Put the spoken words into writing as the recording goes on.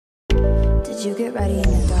Did you get ready in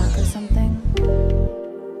the dark or something?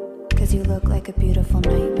 'Cause you look like a beautiful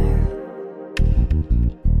nightmare.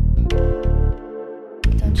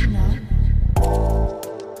 Don't you know?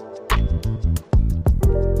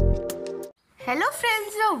 Hello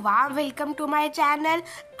friends, a warm welcome to my channel.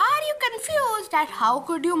 Are you confused at how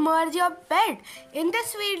could you merge your pet? In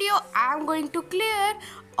this video, I am going to clear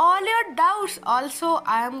all your doubts. Also,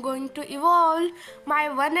 I am going to evolve my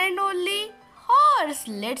one and only horse.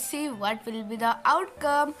 Let's see what will be the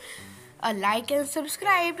outcome. A like and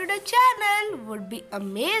subscribe to the channel would be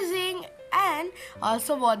amazing, and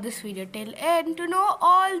also watch this video till end to know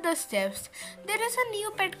all the steps. There is a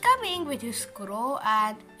new pet coming which is Crow,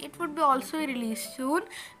 and it would be also released soon.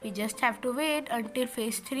 We just have to wait until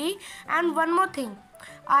phase 3. And one more thing,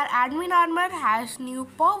 our admin armor has new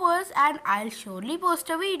powers, and I'll surely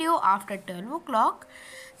post a video after 12 o'clock,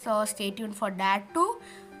 so stay tuned for that too.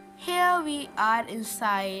 Here we are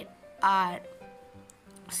inside our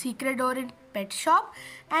secret door in pet shop,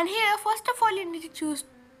 and here first of all you need to choose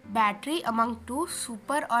battery among two,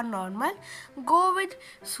 super or normal. Go with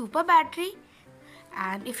super battery,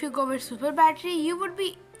 and if you go with super battery you would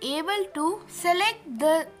be able to select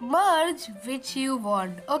the merge which you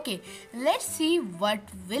want. Okay, let's see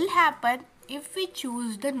what will happen if we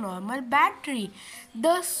choose the normal battery.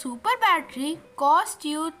 The super battery cost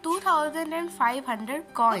you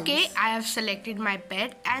 2500 coins. Okay, I have selected my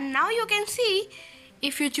pet, and now you can see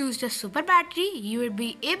if you choose the super battery, you will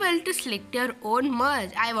be able to select your own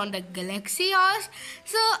merge. I want the Galaxy horse,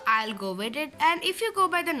 so I'll go with it. And if you go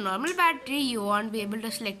by the normal battery, you won't be able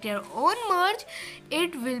to select your own merge.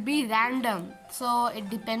 It will be random, so it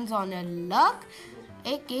depends on your luck.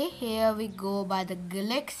 Okay, here we go by the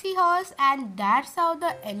Galaxy horse, and that's how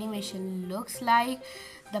the animation looks like.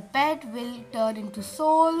 The pet will turn into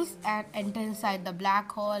souls and enter inside the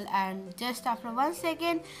black hole, and just after 1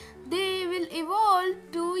 second they will evolve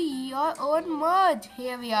to your own merge.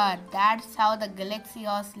 Here we are. That's how the Galaxy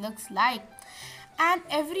horse looks like. And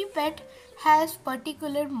every pet has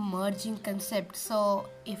particular merging concept. So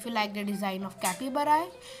if you like the design of capybara,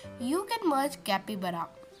 you can merge capybara.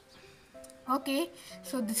 Okay,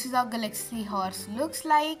 so this is how Galaxy horse looks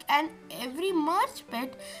like, and every merged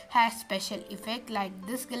pet has special effect. Like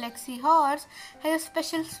this Galaxy horse has a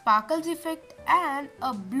special sparkles effect and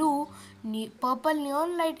a blue purple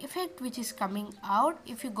neon light effect which is coming out.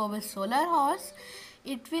 If you go with solar horse,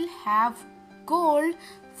 it will have gold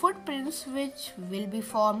footprints which will be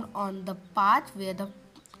formed on the path where the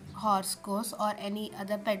horse goes or any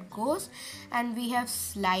other pet goes. And we have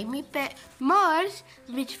slimy pet merge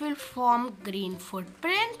which will form green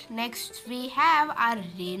footprint. Next we have our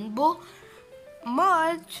rainbow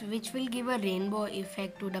merge which will give a rainbow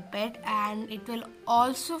effect to the pet, and it will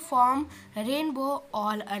also form rainbow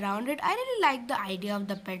all around it. I really like the idea of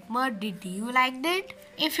the pet merge. Did you like it?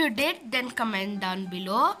 If you did, then comment down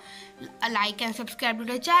below. A like and subscribe to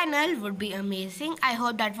the channel would be amazing. I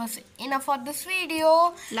hope that was enough for this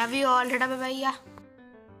video. Love you all. Bye bye.